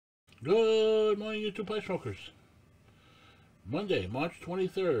Good morning, YouTube Pipe Smokers. Monday, March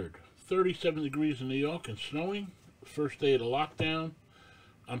 23rd, 37 degrees in New York and snowing. First day of the lockdown.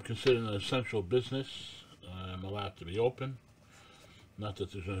 I'm considered an essential business. I'm allowed to be open. Not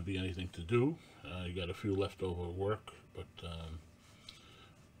that there's going to be anything to do. You got a few leftover work, but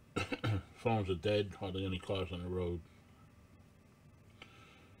phones are dead. Hardly any cars on the road.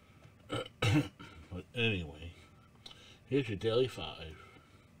 But anyway, here's your Daily 5.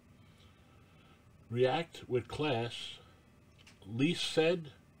 React with class. Least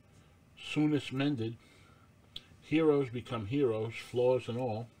said, soonest mended. Heroes become heroes, flaws and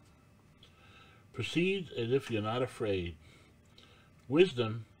all. Proceed as if you're not afraid.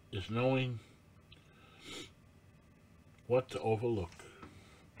 Wisdom is knowing what to overlook.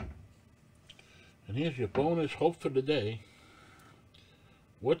 And here's your bonus hope for the day.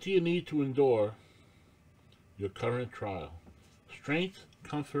 What do you need to endure your current trial? Strength,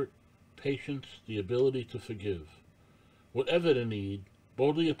 comfort, patience, the ability to forgive. Whatever the need,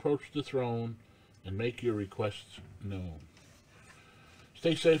 boldly approach the throne and make your requests known.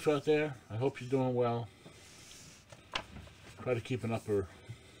 Stay safe out there. I hope you're doing well. Try to keep an upper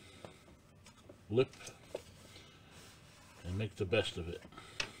lip and make the best of it.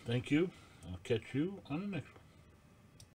 Thank you. I'll catch you on the next one.